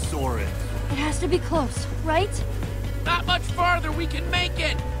far is Soren? It has to be close, right? Not much farther, we can make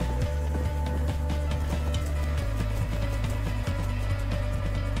it!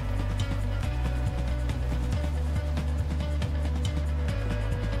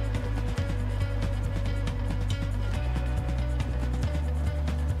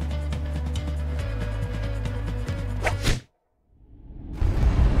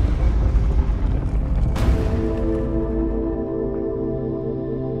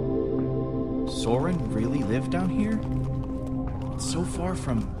 Soren really lived down here? It's so far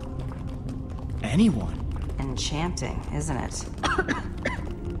from anyone. Enchanting, isn't it?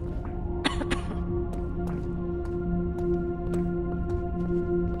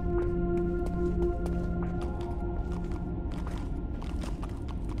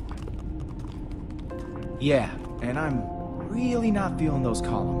 Yeah, and I'm really not feeling those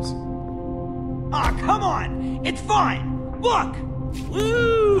columns. Ah, come on! It's fine! Look!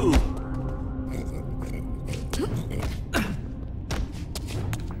 Woo!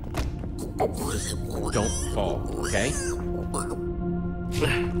 Don't fall, okay?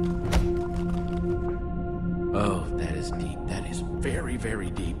 Oh, that is deep. That is very,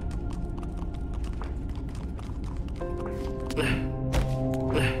 very deep.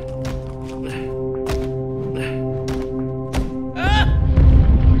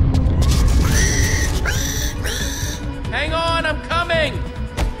 Hang on, I'm coming!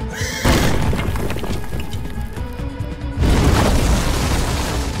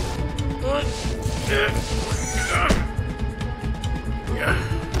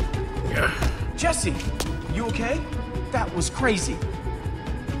 Jesse, you okay? That was crazy.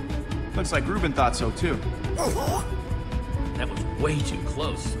 Looks like Ruben thought so too. That was way too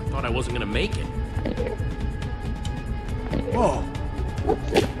close. I thought I wasn't gonna make it. Whoa.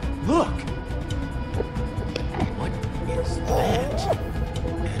 Look! What is that?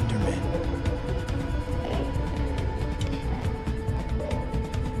 Enderman.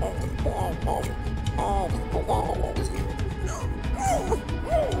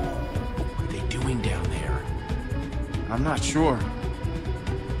 What are they doing down there? I'm not sure.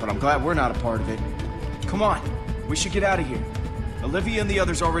 But I'm glad we're not a part of it. Come on, we should get out of here. Olivia and the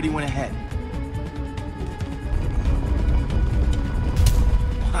others already went ahead.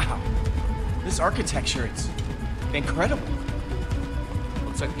 Wow. This architecture, it's incredible.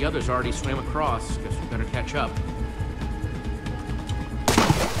 Looks like the others already swam across. Guess we better catch up.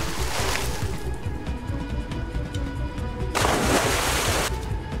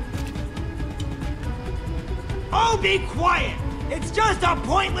 Oh, be quiet! It's just a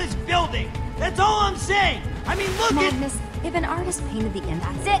pointless building! That's all I'm saying! I mean, look Magnus, if an artist painted the end,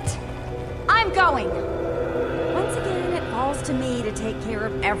 that's it! I'm going! Once again, it falls to me to take care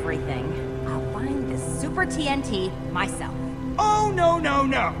of everything. I'll find this super TNT myself. Oh, no, no,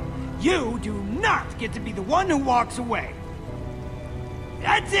 no! You do not get to be the one who walks away!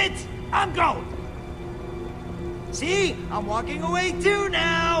 That's it! I'm going! See? I'm walking away too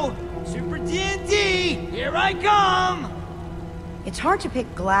now! Super TNT! Here I come! It's hard to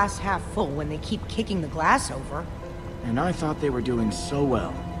pick glass half full when they keep kicking the glass over. And I thought they were doing so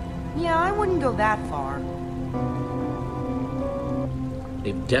well. Yeah, I wouldn't go that far.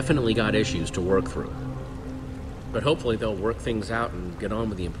 They've definitely got issues to work through. But hopefully they'll work things out and get on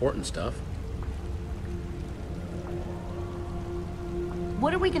with the important stuff.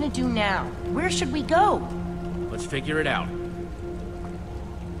 What are we gonna do now? Where should we go? Let's figure it out.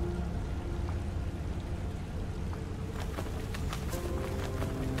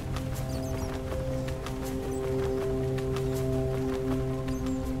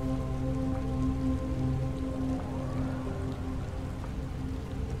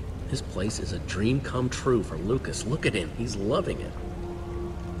 This place is a dream come true for Lucas. Look at him. He's loving it.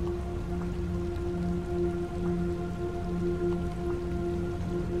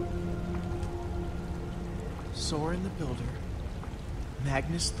 Soren the Builder,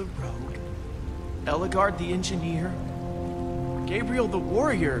 Magnus the Rogue, Eligard the Engineer, Gabriel the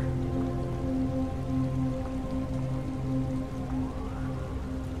Warrior.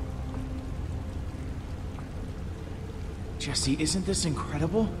 Jesse, isn't this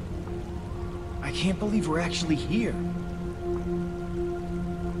incredible? I can't believe we're actually here.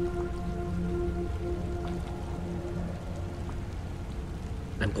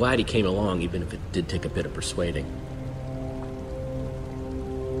 I'm glad he came along, even if it did take a bit of persuading.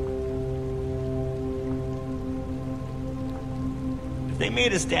 If they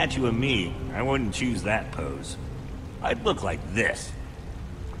made a statue of me, I wouldn't choose that pose. I'd look like this.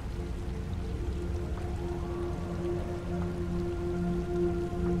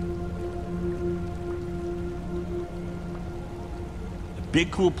 A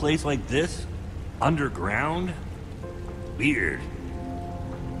big cool place like this? Underground? Weird.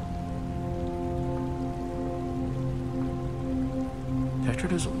 Petra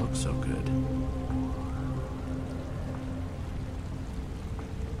doesn't look so good.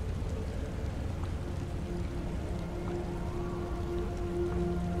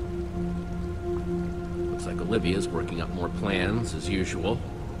 Looks like Olivia's working up more plans, as usual.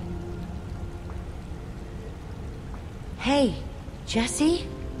 Hey, Jesse?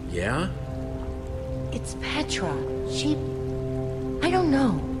 Yeah? It's Petra. She... I don't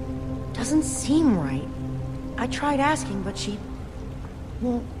know. Doesn't seem right. I tried asking, but she...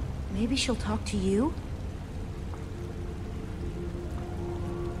 Well, maybe she'll talk to you?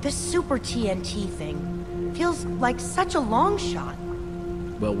 This Super TNT thing feels like such a long shot.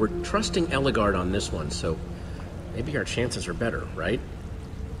 Well, we're trusting Eligard on this one, so maybe our chances are better, right?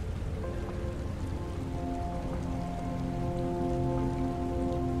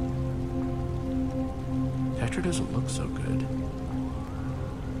 Petra doesn't look so good.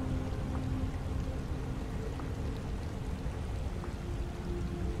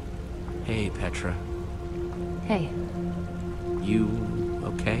 Hey, Petra. Hey. You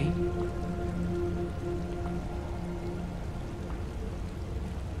okay?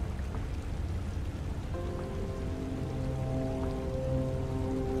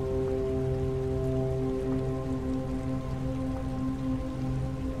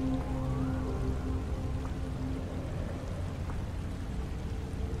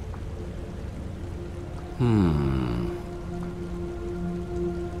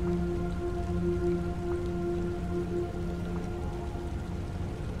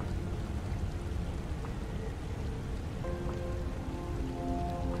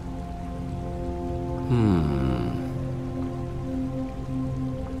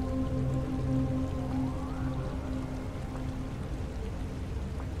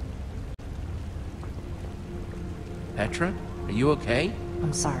 Petra, are you okay?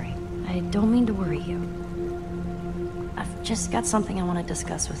 I'm sorry. I don't mean to worry you. I've just got something I want to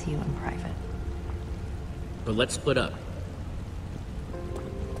discuss with you in private. But let's split up.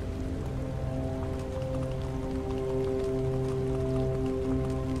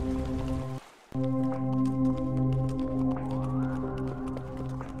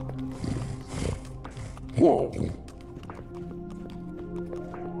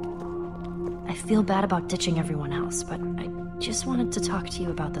 I feel bad about ditching everyone else, but I just wanted to talk to you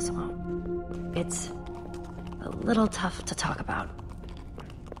about this alone. It's a little tough to talk about.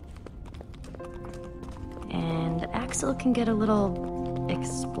 And Axel can get a little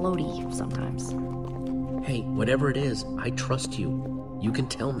explodey sometimes. Hey, whatever it is, I trust you. You can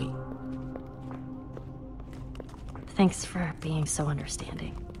tell me. Thanks for being so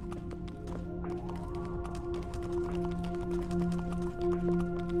understanding.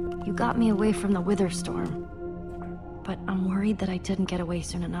 You got me away from the Wither Storm, but I'm worried that I didn't get away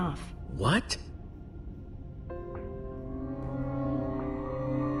soon enough. What?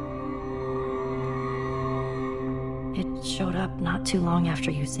 It showed up not too long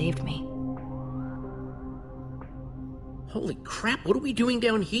after you saved me. Holy crap, what are we doing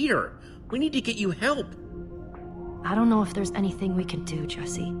down here? We need to get you help. I don't know if there's anything we can do,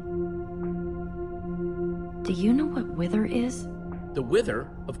 Jesse. Do you know what Wither is? The Wither?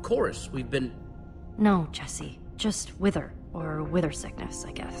 Of course, we've been... No, Jesse. Just Wither, or Wither sickness,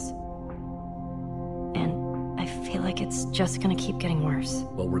 I guess. And I feel like it's just gonna keep getting worse.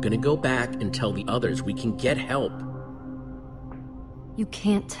 Well, we're gonna go back and tell the others we can get help. You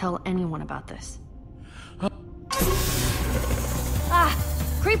can't tell anyone about this. Ah!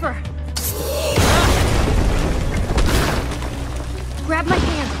 Creeper! Grab my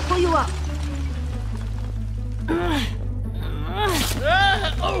hand, pull you up.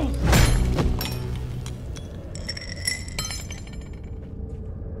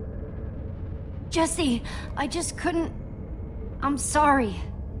 Jesse, I just couldn't... I'm sorry.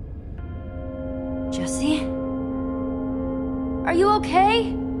 Jesse? Are you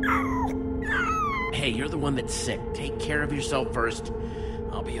okay? Hey, you're the one that's sick. Take care of yourself first.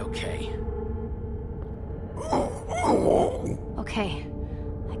 I'll be okay. Okay,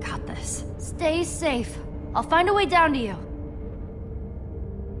 I got this. Stay safe. I'll find a way down to you.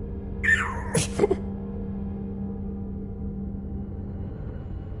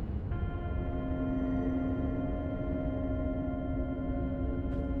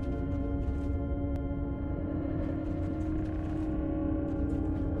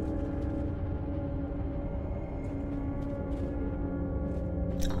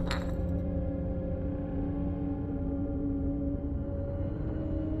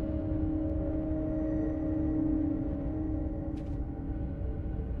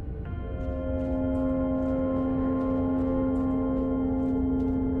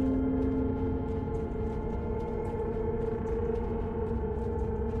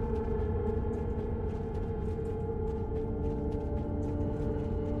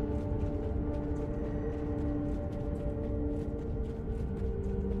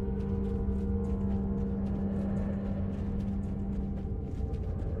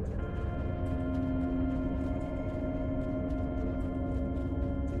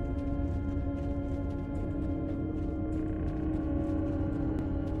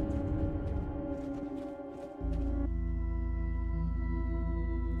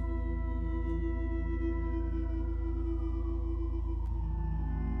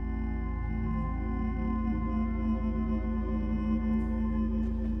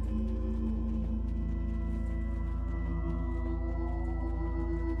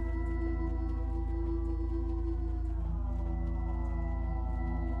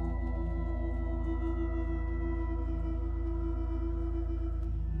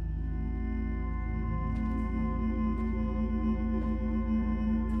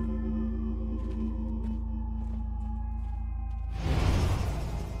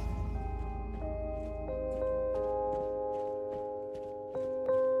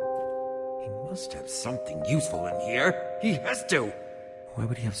 Must have something useful in here. He has to. Why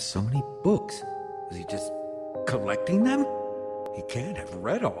would he have so many books? Is he just collecting them? He can't have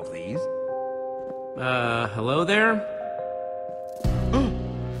read all these. Hello there?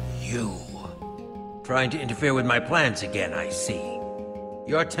 You. Trying to interfere with my plans again, I see.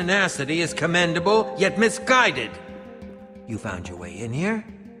 Your tenacity is commendable, yet misguided. You found your way in here,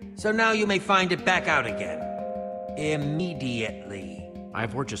 so now you may find it back out again. Immediately.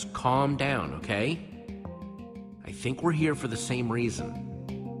 Ivor, just calm down, okay? I think we're here for the same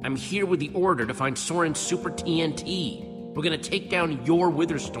reason. I'm here with the order to find Soren's Super TNT. We're gonna take down your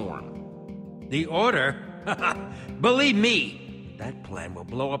Witherstorm. The order? Believe me, that plan will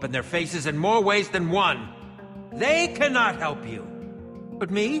blow up in their faces in more ways than one. They cannot help you. But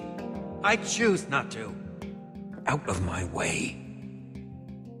me? I choose not to. Out of my way.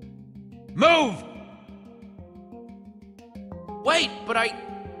 Move! Wait, but I...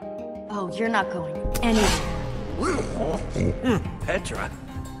 Oh, you're not going anywhere. Petra,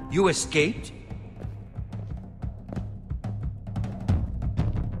 you escaped?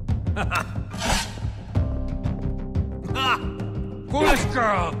 Foolish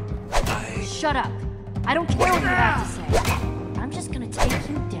girl! Shut up. I don't care what you have to say. I'm just gonna take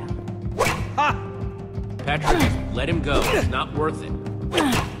you down. Petra, let him go. It's not worth it.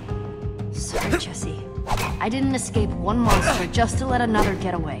 Sorry, Jesse. I didn't escape one monster just to let another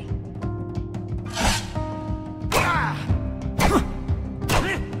get away.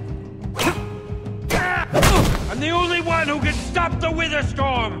 I'm the only one who can stop the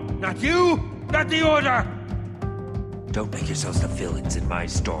Witherstorm! Not you, not the Order! Don't make yourselves the villains in my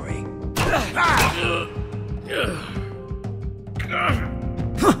story.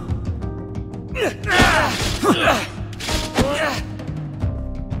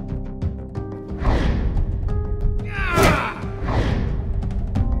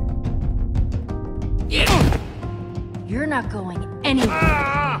 You're not going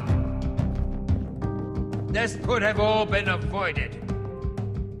anywhere. This could have all been avoided.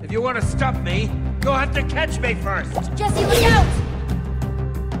 If you want to stop me, you'll have to catch me first! Jesse, look out!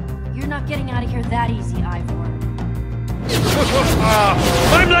 You're not getting out of here that easy, Ivor.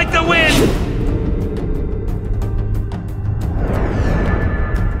 I'm like the wind!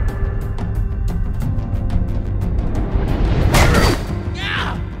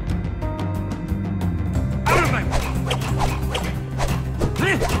 Out of my way!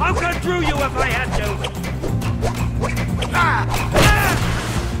 I'll cut through you if I had to!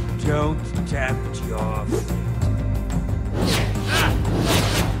 Don't tempt your fate.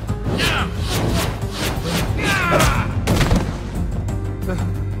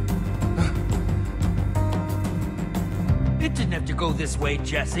 It didn't have to go this way,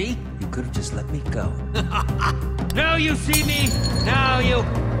 Jesse. You could have just let me go. Now you see me! Now you...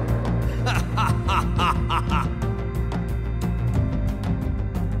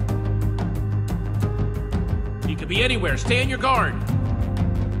 He could be anywhere. Stay on your guard.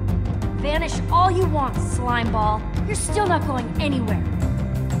 Vanish all you want, slime ball. You're still not going anywhere.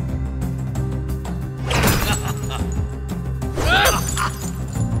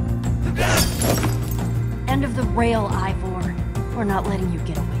 End of the rail, Ivor. We're not letting you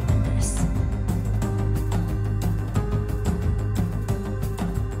get away with this.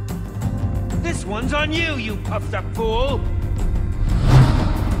 This one's on you, you puffed up fool!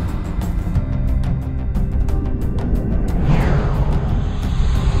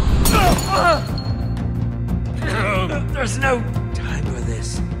 There's no time for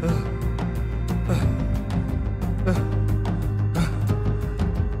this.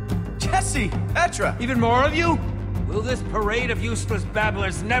 Jesse! Petra! Even more of you? Will this parade of useless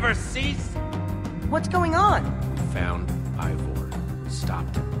babblers never cease? What's going on? Found Ivor.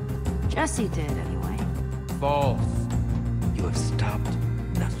 Stopped him. Jesse did, anyway. False. You have stopped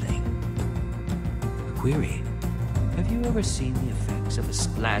nothing. A query. Have you ever seen the effects of a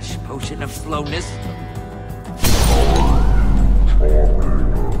splash potion of slowness?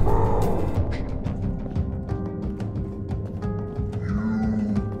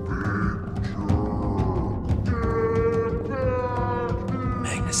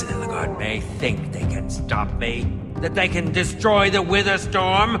 Magnus and Ellegaard may think they can stop me, that they can destroy the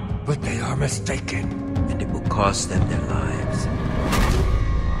Witherstorm, but they are mistaken, and it will cost them their lives.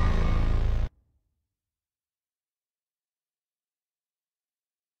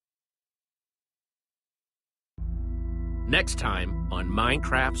 Next time on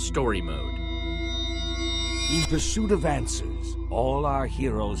Minecraft Story Mode. In pursuit of answers, all our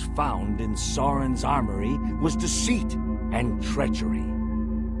heroes found in Soren's armory was deceit and treachery.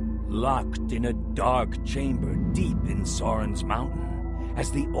 Locked in a dark chamber deep in Soren's mountain,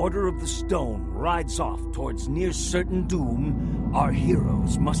 as the Order of the Stone rides off towards near certain doom, our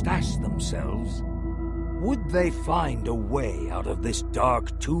heroes must ask themselves, would they find a way out of this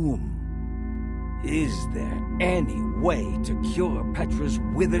dark tomb? Is there any way to cure Petra's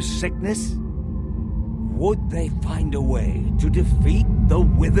wither sickness? Would they find a way to defeat the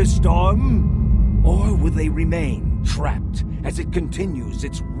Witherstorm? Or will they remain trapped as it continues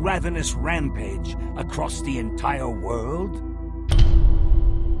its ravenous rampage across the entire world?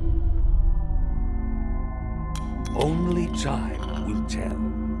 Only time will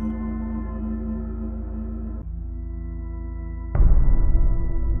tell.